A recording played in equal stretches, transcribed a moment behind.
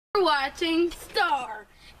watching Star,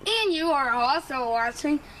 and you are also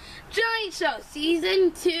watching Giant Show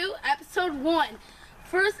Season 2, Episode 1.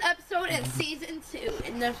 First episode in Season 2,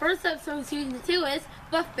 and the first episode of Season 2 is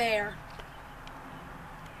The Fair.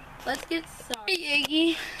 Let's get started. Hey,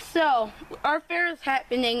 Iggy, so our fair is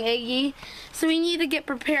happening, Iggy, so we need to get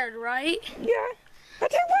prepared, right? Yeah, I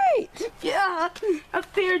can't wait. Yeah, a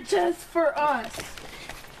fair just for us.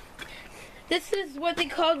 This is what they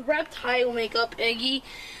call reptile makeup, Iggy.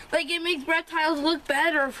 Like, it makes reptiles look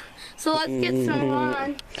better. So let's get some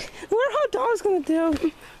on. What are dogs gonna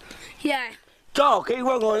do? Yeah. So, okay,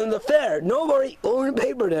 we're going to the fair. Nobody ordered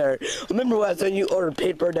paper there. Remember when I said you ordered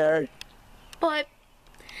paper there? But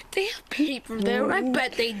they have paper there. I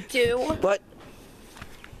bet they do. But,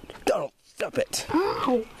 don't, stop it.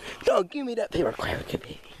 Oh. Don't, give me that paper. Quiet,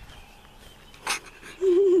 baby.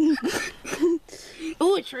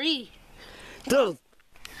 Ooh, a tree. Don't.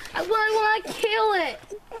 I want to kill it.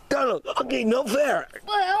 Donald, okay, no fair.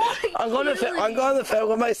 Well, I'm going to the fair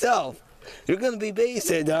with myself. You're going to be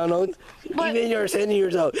babysitter, Donald. But, Even you're 7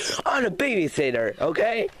 years old. I'm a babysitter,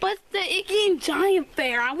 okay? But the Iggy and Giant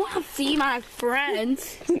Fair, I want to see my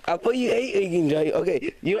friends. I thought you hate Iggy Giant.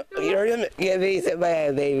 Okay, you're going to get babysitted by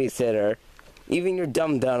a babysitter. Even you're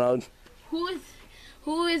dumb, Donald. Who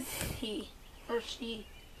is he or she?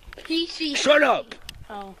 He, she. Shut up!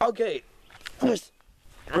 Oh. Okay, first,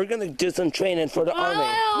 we're going to do some training for the army.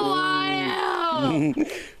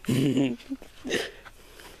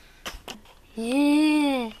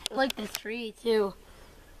 Yeah, I like this tree too.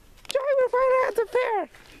 Joey, we're finally at the fair.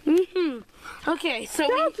 Okay, so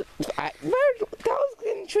Dogs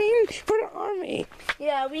getting trained for the army.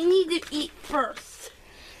 yeah, we need to eat first.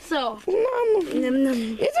 So, Is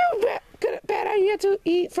it a bad idea to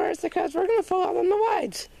eat first because we're gonna fall out on the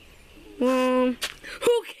woods? who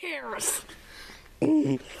cares?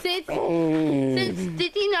 Since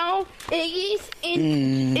did you know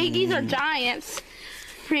Iggy's are giants?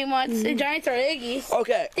 Pretty much, the giants are Iggy's.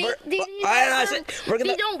 Okay, They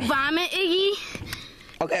don't vomit, Iggy.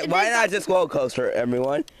 Okay, why not just go closer,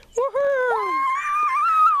 everyone?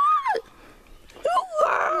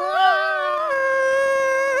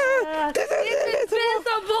 It's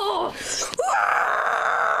invisible.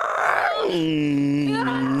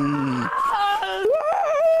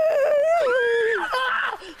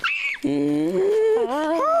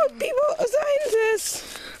 People assigned this.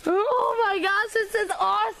 Oh my gosh, this is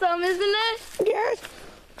awesome, isn't it? Yes.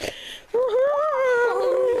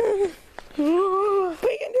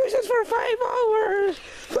 We can do this for 5 hours.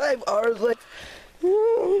 5 hours, like...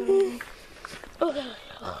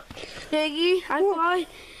 Iggy, I thought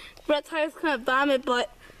reptiles couldn't vomit, but...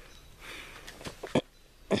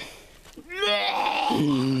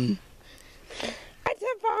 I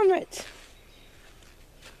said vomit.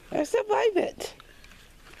 I survived it.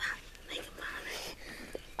 Make a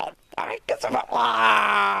vomit. I can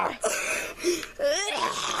survive.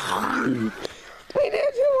 We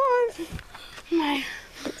did you one.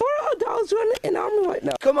 We're all dogs running in army right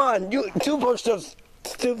now. Come on, you 2 push-ups,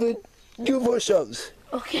 stupid. 2 push-ups.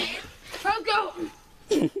 Okay, I'll go.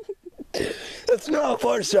 That's not a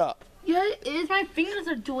push-up. Yeah, it is. My fingers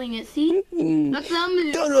are doing it, see? That's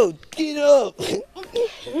them. Donald, get up.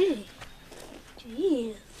 Okay.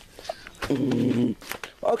 Jeez.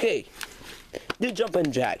 Okay, do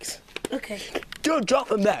jumping jacks. Okay. Do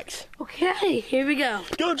jumping jacks. Okay, here we go.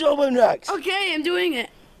 Do jumping jacks. Okay, I'm doing it.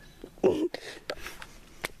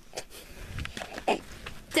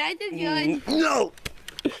 That did good. No.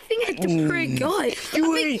 I think I did pretty good.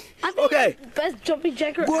 You I think okay. Best jumping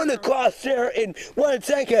jacker Run ever. across there in 1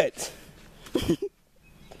 second.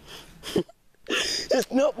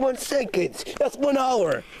 That's not 1 second. That's 1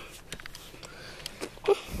 hour.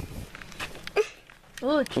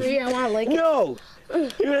 Oh, tree, I want to lick it. No. You're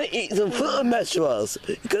gonna eat some fruit and vegetables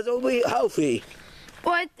because it'll be healthy.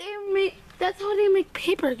 But that's how they make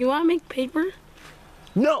paper. You want to make paper?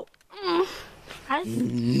 No.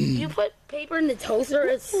 You put paper in the toaster,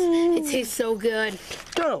 it tastes so good.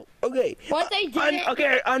 No. Okay. What they did?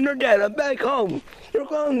 Okay, I'm your dad. I'm back home. You're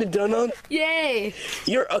going to Donald. Yay!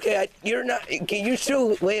 You're okay. You're not. Okay, you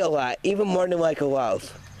still weigh a lot, even more than like a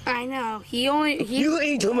wolf. I know. You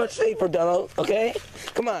eat too much paper, Donald. Okay.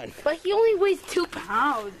 Come on. But he only weighs 2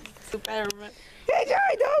 pounds. Better. Hey,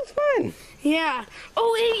 Joey, that was fun. Yeah.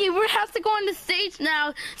 Oh, Iggy, we have to go on the stage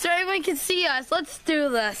now so everyone can see us. Let's do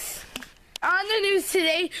this. On the news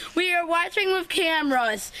today, we are watching with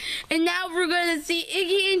cameras. And now we're going to see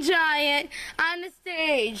Iggy and Giant on the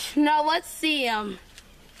stage. Now let's see them.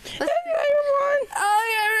 Hey, everyone. Hi,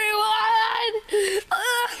 everyone!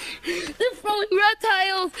 They're throwing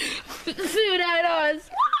reptiles food at us.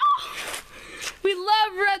 We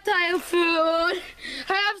love reptiles. reptile food.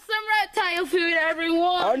 Have some reptile food,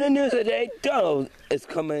 everyone. On the news today, Donald is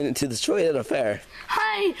coming to destroy the fair.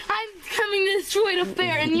 Hi, I'm coming to destroy the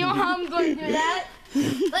fair, and you know how I'm going to do that?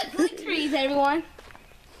 Let's lick trees, everyone.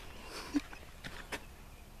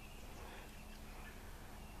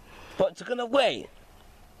 But it's gonna wait.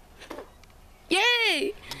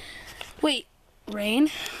 Yay! Wait, rain?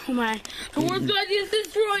 Oh my. The world's gonna get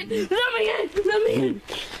destroyed. Let me in! Let me in!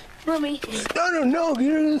 Let me. No,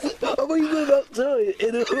 how about you go outside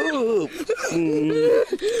in a hoop? Let's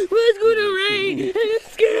go to rain. It's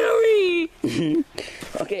scary.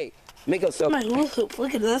 Okay, make a circle. My little hoop.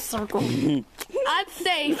 Look at this circle. I'd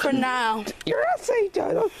say for now. You're not safe,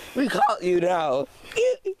 Donald. We caught you now.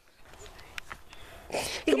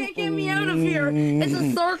 You can't get me out of here. It's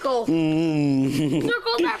a circle.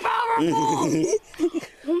 Circles are powerful.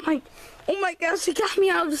 Oh my gosh, you got me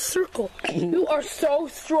out of the circle. You are so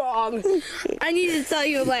strong. I need to tell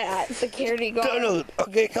you that, security guard. Donald,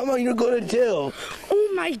 okay, come on, you're going to jail.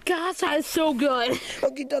 Oh my gosh, that is so good.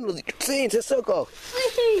 Okay, Donald, stay into circle.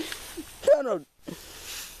 Donald.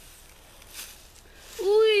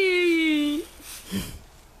 Wee.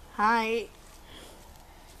 Hi.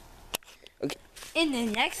 Okay. In the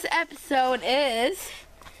next episode is...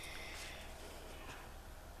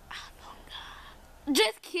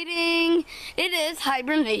 Just kidding. It is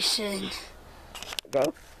hibernation.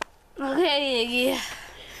 Go. Okay, Iggy.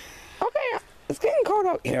 Okay, it's getting cold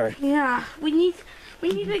out here. Yeah, we need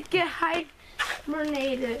to get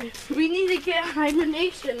hibernated. We need to get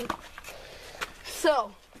hibernation.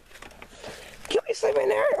 So, Can we sleep in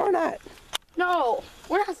there or not? no,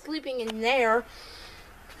 we're not sleeping in there.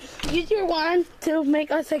 Use your wand to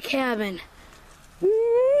make us a cabin.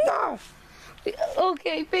 No.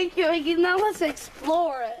 Okay, thank you, Iggy. Now let's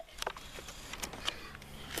explore it.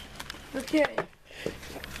 Okay.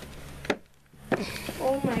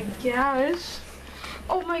 Oh my gosh.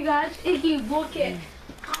 Oh my gosh, Iggy, look at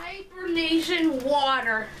hibernation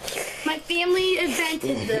water. My family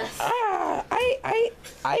invented this.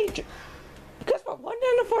 Because my one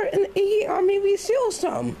down the fort and he maybe steal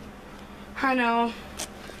some. I know.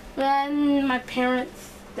 Then my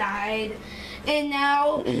parents died. And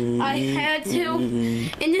now I had to,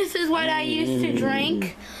 and this is what I used to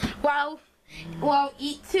drink while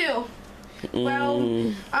eat too. Well,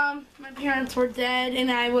 my parents were dead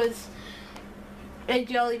and I was a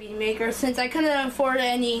jelly bean maker since I couldn't afford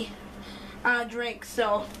any drinks,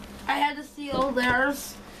 so I had to steal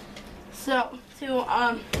theirs. So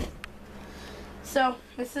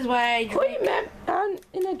this is why I We drink. met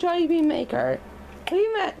in a jelly bean maker. We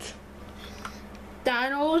met.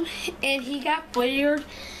 Donald, and he got fired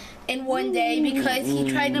in one day because he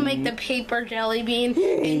tried to make the paper jelly bean,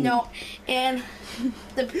 and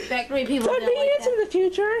the factory people So do didn't you like into that. the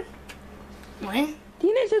future? What? Do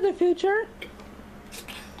you into the future?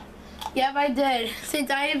 Yep, I did.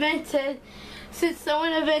 Since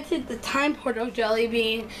someone invented the time portal jelly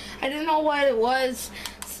bean, I didn't know what it was,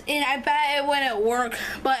 and I bet it wouldn't work,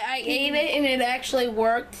 but I ate it and it actually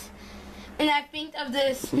worked. And I think of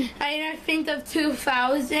this, I think of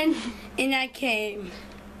 2000, and I came.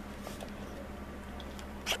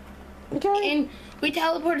 Okay. And we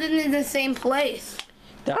teleported into the same place.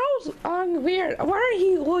 That was weird. I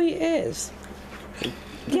wonder who he is.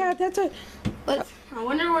 Yeah, that's a. I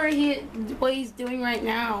wonder what he's doing right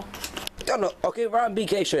now. Donald, okay, we're on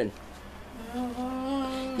vacation.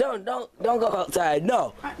 Don't go outside.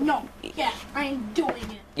 No. No, yeah, I'm doing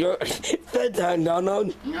it. You're bedtime,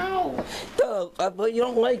 Donald. No. Donald, but you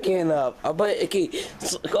don't like getting up. Okay,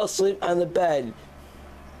 go sleep on the bed.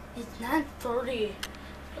 It's not 30.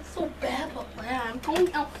 What's so bad about that? I'm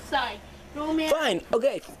going outside. No, man. Fine,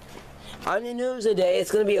 okay. On the news today,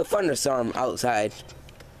 it's gonna be a thunderstorm outside.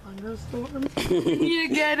 Thunderstorm? You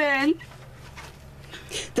get in.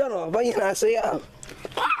 Donald, why you not stay up?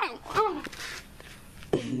 I'm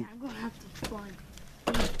gonna have to fly.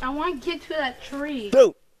 I want to get to that tree.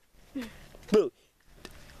 Boo! Boo!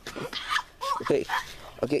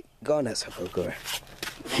 Okay, go on that circle, go.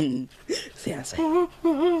 Stay outside.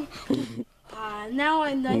 Now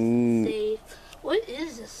I'm nice and safe. What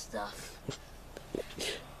is this stuff?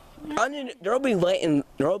 There'll be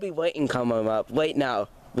lighting coming up. Wait now.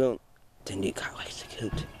 Boom. Then you got like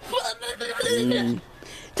scoot.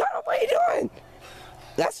 Donald, what are you doing?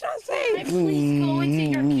 That's not safe. Please go into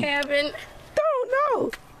your cabin.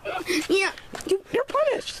 No. Yeah, You're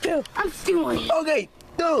punished still. I'm stealing. Okay,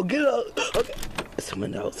 no, get out. Okay.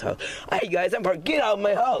 Someone else house. Hey guys, I'm part. Get out of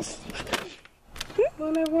my house.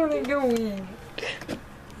 Well, I want to go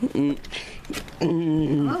in.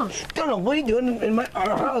 Donald, what are you doing in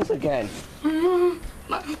our house again? I'm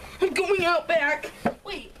going out back.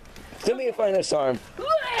 Wait, Let me find a storm.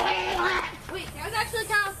 Wait, that was actually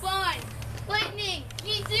kind of fun. Lightning,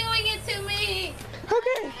 he's doing it to me.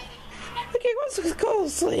 Okay. Okay, let's go to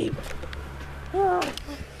sleep.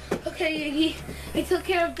 Okay, Iggy, I took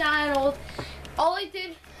care of Donald. All I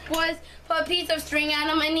did was put a piece of string on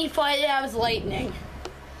him and he thought that was lightning.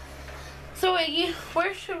 So Iggy,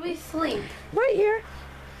 where should we sleep? Right here.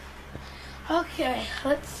 Okay,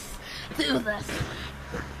 let's do this.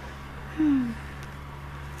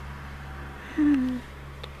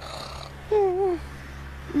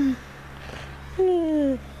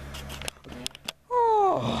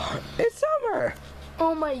 Oh, it's summer.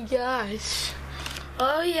 Oh my gosh.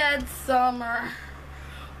 Oh yeah, it's summer.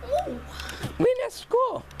 Ooh. We at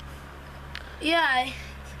school. Yeah,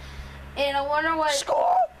 and I wonder what...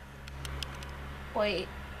 School? Wait,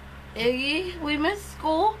 Iggy, we missed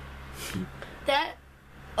school? That...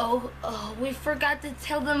 Oh, we forgot to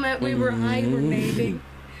tell them that we were hibernating.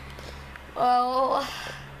 Oh,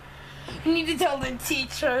 we need to tell the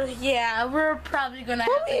teacher. Yeah, we're probably gonna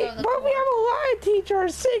have to go to the But we have a lot of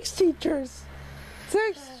teachers. 6 teachers.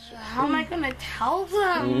 6. How am I gonna tell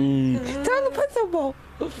them? Tell the principal.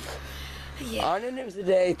 Yeah. On the news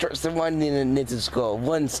today, someone into school.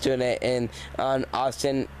 One student in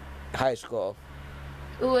Austin High School.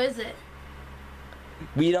 Who is it?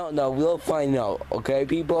 We don't know. We'll find out. Okay,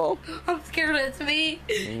 people. I'm scared it's me.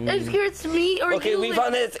 I'm scared it's me or Okay, you. we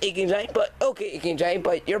found that it's Aching Giant, but Aching Giant,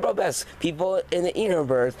 but you're the best people in the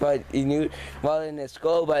universe. But you knew while in the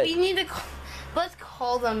school, but We need to call, let's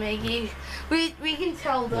call them, Iggy. We can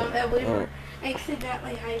tell them that we were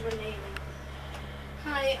accidentally hibernating.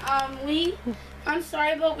 Hi, I'm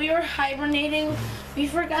sorry, but we were hibernating. We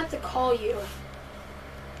forgot to call you.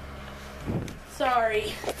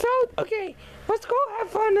 Sorry. So, okay, let's go have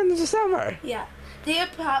fun in the summer. Yeah.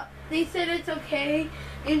 They said it's okay,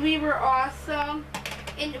 and we were awesome,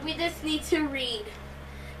 and we just need to read,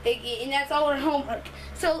 Iggy, and that's all our homework.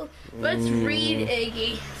 So let's read,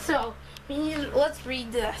 Iggy. So let's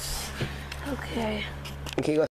read this. Okay. okay, go.